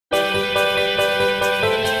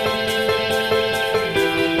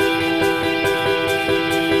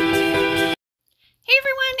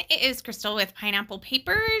is Crystal with Pineapple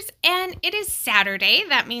Papers, and it is Saturday.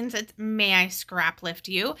 That means it's May I Scraplift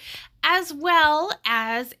You, as well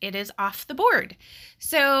as it is off the board.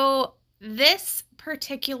 So this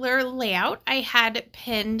particular layout I had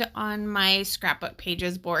pinned on my scrapbook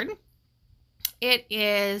pages board. It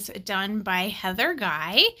is done by Heather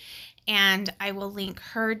Guy, and I will link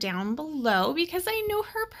her down below because I know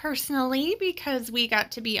her personally because we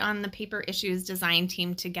got to be on the Paper Issues design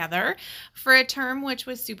team together for a term, which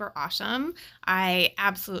was super awesome. I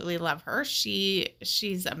absolutely love her.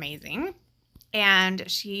 She's amazing, and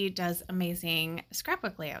she does amazing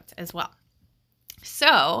scrapbook layouts as well.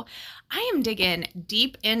 So I am digging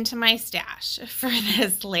deep into my stash for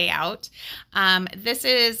this layout. This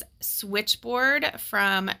is Switchboard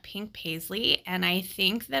from Pink Paisley, and I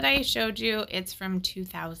think that I showed you it's from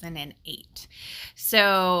 2008.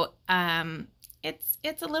 So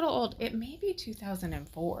it's a little old. It may be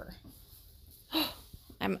 2004.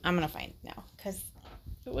 I'm gonna find it now because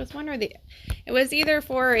it was it was either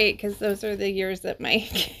 4 or 8 because those are the years that my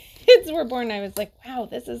kids were born. I was like, wow,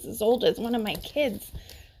 this is as old as one of my kids.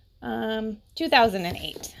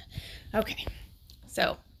 2008. Okay,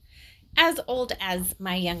 so as old as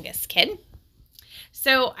my youngest kid.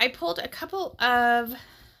 So I pulled a couple of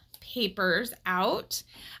papers out.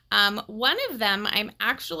 One of them I'm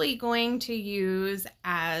actually going to use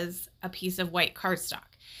as a piece of white cardstock.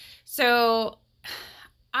 So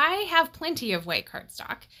I have plenty of white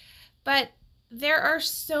cardstock, but there are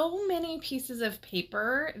so many pieces of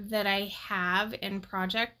paper that I have in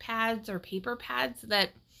project pads or paper pads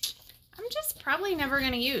that I'm just probably never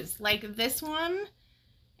going to use. Like this one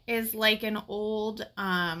is like an old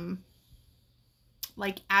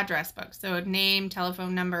like address book. So name,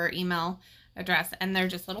 telephone number, email address, and they're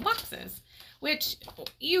just little boxes, which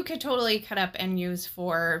you could totally cut up and use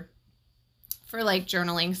for like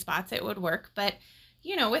journaling spots. It would work, but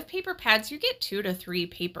you know, with paper pads, you get 2 to 3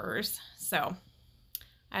 papers. So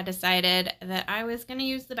I decided that I was going to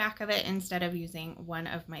use the back of it instead of using one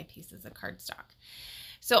of my pieces of cardstock.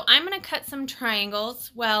 So I'm going to cut some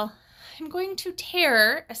triangles. Well, I'm going to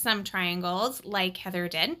tear some triangles like Heather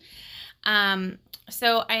did.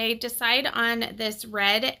 So I decide on this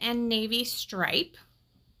red and navy stripe,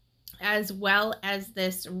 as well as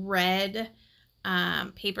this red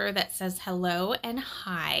paper that says hello and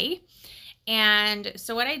hi. And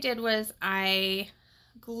so what I did was I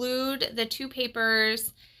glued the 2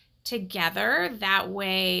 papers together. That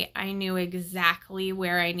way I knew exactly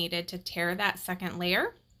where I needed to tear that second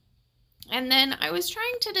layer. And then I was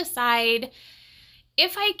trying to decide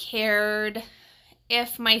if I cared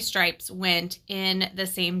if my stripes went in the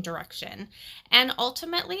same direction. And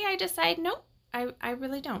ultimately I decide, nope, I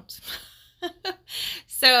really don't.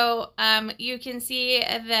 So you can see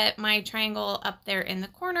that my triangle up there in the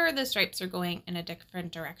corner, the stripes are going in a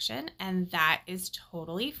different direction, and that is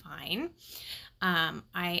totally fine.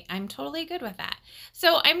 I'm totally good with that.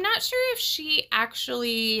 So I'm not sure if she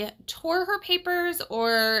actually tore her papers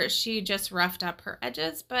or she just roughed up her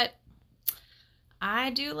edges, but I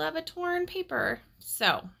do love a torn paper.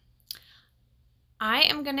 So I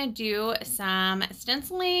am going to do some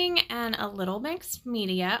stenciling and a little mixed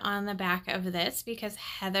media on the back of this because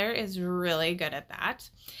Heather is really good at that.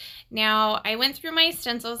 Now, I went through my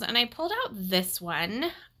stencils and I pulled out this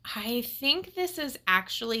one. I think this is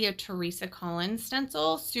actually a Teresa Collins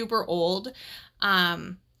stencil, super old.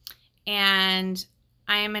 And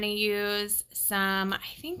I am going to use some,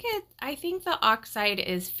 I think the oxide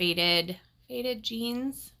is faded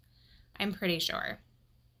jeans. I'm pretty sure.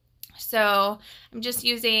 So I'm just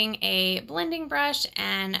using a blending brush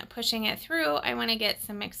and pushing it through. I want to get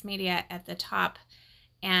some mixed media at the top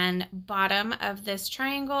and bottom of this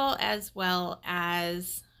triangle, as well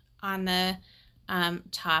as on the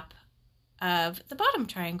top of the bottom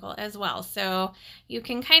triangle as well. So you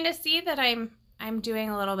can kind of see that I'm doing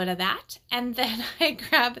a little bit of that. And then I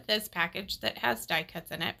grab this package that has die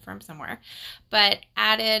cuts in it from somewhere, but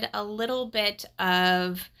added a little bit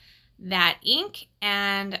of that ink,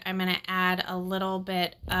 and I'm going to add a little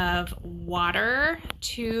bit of water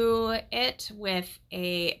to it with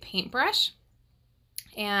a paintbrush,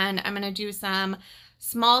 and I'm going to do some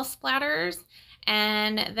small splatters,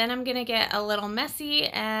 and then I'm going to get a little messy,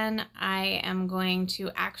 and I am going to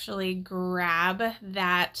actually grab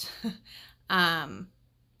that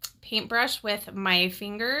paintbrush with my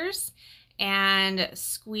fingers and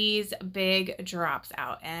squeeze big drops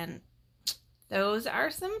out, and those are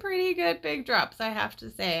some pretty good big drops, I have to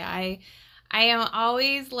say. I am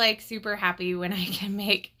always like super happy when I can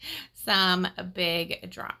make some big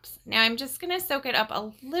drops. Now I'm just going to soak it up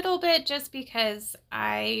a little bit just because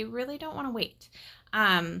I really don't want to wait.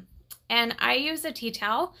 And I use a tea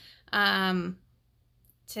towel to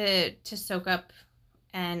soak up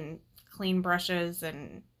and clean brushes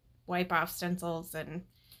and wipe off stencils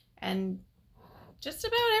and just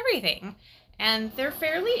about everything. And they're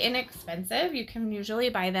fairly inexpensive. You can usually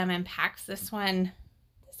buy them in packs. This one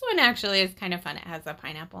actually is kind of fun. It has a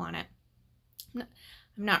pineapple on it. I'm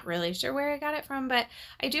not really sure where I got it from, but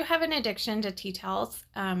I do have an addiction to tea towels.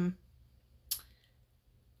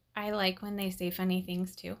 I like when they say funny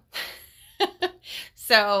things too.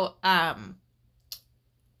 So I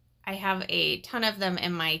have a ton of them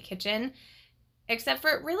in my kitchen, except for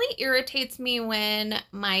it really irritates me when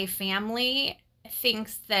my family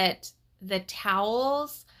thinks that the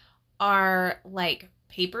towels are like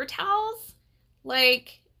paper towels.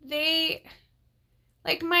 Like my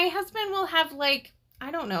husband will have like,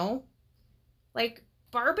 I don't know, like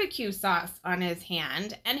barbecue sauce on his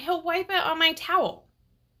hand and he'll wipe it on my towel.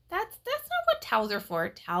 That's not what towels are for.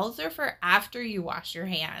 Towels are for after you wash your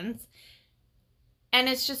hands, and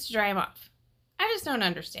it's just to dry them off. I just don't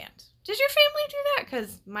understand. Does your family do that?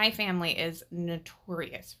 Because my family is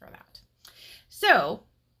notorious for that. So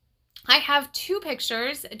I have 2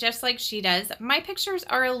 pictures just like she does. My pictures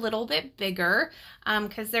are a little bit bigger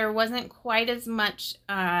because there wasn't quite as much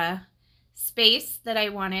space that I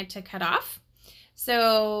wanted to cut off.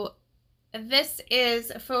 So this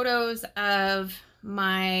is photos of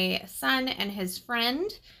my son and his friend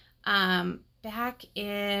back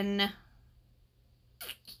in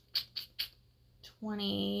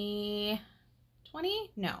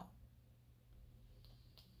 2020? No.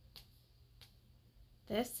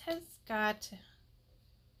 This has got,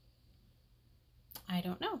 I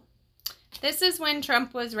don't know. This is when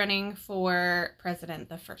Trump was running for president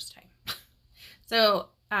the first time. So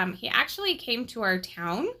he actually came to our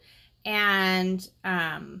town, and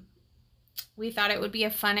we thought it would be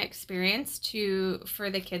a fun experience for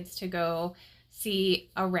the kids to go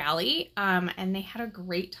see a rally, and they had a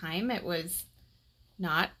great time. It was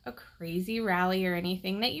not a crazy rally or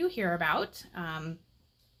anything that you hear about,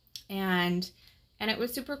 and it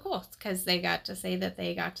was super cool because they got to say that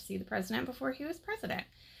they got to see the president before he was president.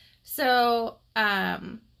 So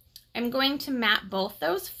I'm going to map both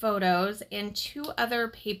those photos in 2 other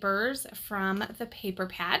papers from the paper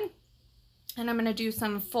pad. And I'm going to do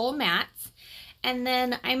some full mats. And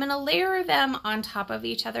then I'm going to layer them on top of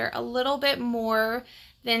each other a little bit more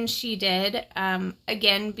than she did.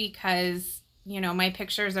 Again, because, you know, my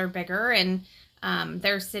pictures are bigger and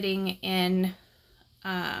they're sitting in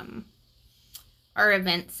our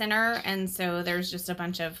event center. And so there's just a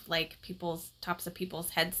bunch of like tops of people's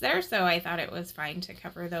heads there. So I thought it was fine to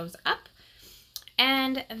cover those up.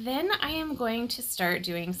 And then I am going to start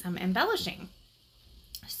doing some embellishing.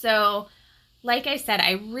 So like I said,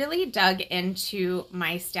 I really dug into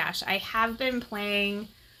my stash. I have been playing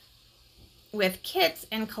with kits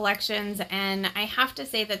and collections, and I have to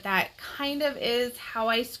say that that kind of is how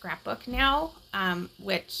I scrapbook now,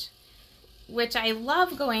 which I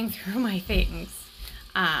love going through my things.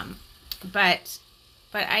 But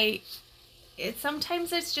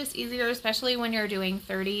sometimes it's just easier, especially when you're doing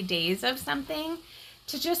 30 days of something,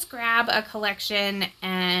 to just grab a collection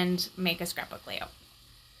and make a scrapbook layout.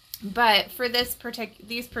 But for these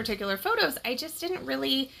particular photos, I just didn't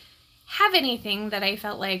really have anything that I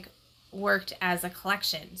felt like worked as a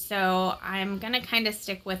collection. So I'm going to kind of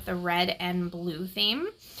stick with the red and blue theme.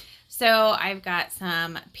 So I've got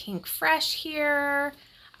some pink fresh here.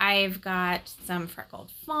 I've got some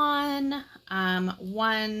freckled fawn. 2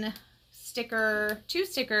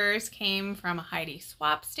 stickers came from a Heidi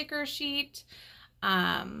Swap sticker sheet.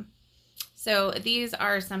 So these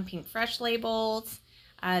are some pink fresh labels.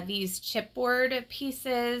 These chipboard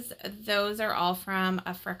pieces, those are all from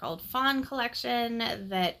a freckled fawn collection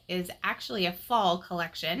that is actually a fall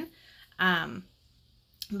collection. But I'm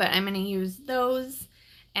going to use those.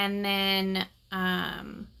 And then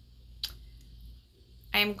I'm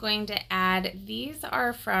going to add, these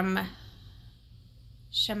are from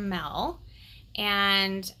Chamel.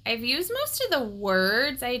 And I've used most of the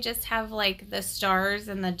words. I just have like the stars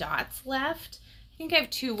and the dots left. I think I have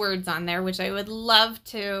 2 words on there, which I would love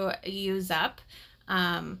to use up,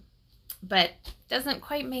 but doesn't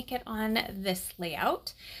quite make it on this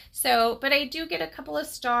layout. So, but I do get a couple of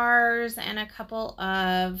stars and a couple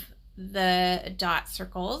of the dot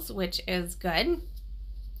circles, which is good.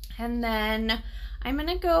 And then I'm going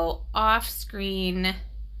to go off screen.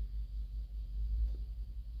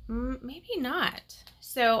 Maybe not.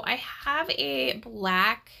 So I have a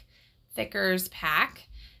black thickers pack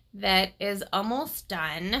that is almost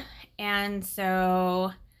done, and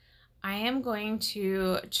so I am going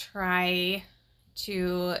to try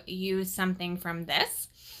to use something from this.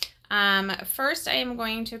 First, I am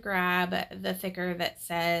going to grab the thicker that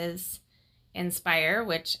says Inspire,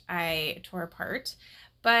 which I tore apart,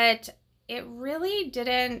 but it really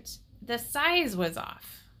didn't, the size was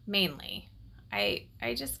off, mainly. I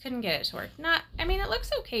just couldn't get it to work. I mean, it looks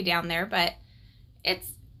okay down there, but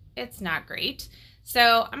it's not great.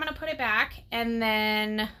 So I'm gonna put it back, and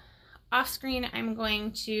then off screen, I'm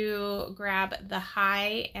going to grab the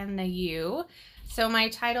Hi and the U. So my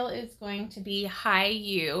title is going to be Hi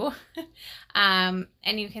You. And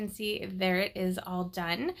you can see there it is all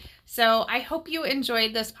done. So I hope you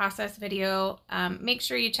enjoyed this process video. Make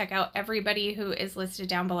sure you check out everybody who is listed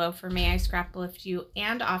down below for May I Scraplift You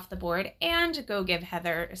and Off the Board, and go give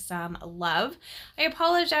Heather some love. I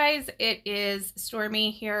apologize, it is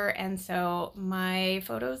stormy here, and so my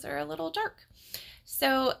photos are a little dark.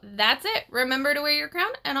 So that's it. Remember to wear your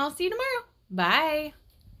crown, and I'll see you tomorrow. Bye.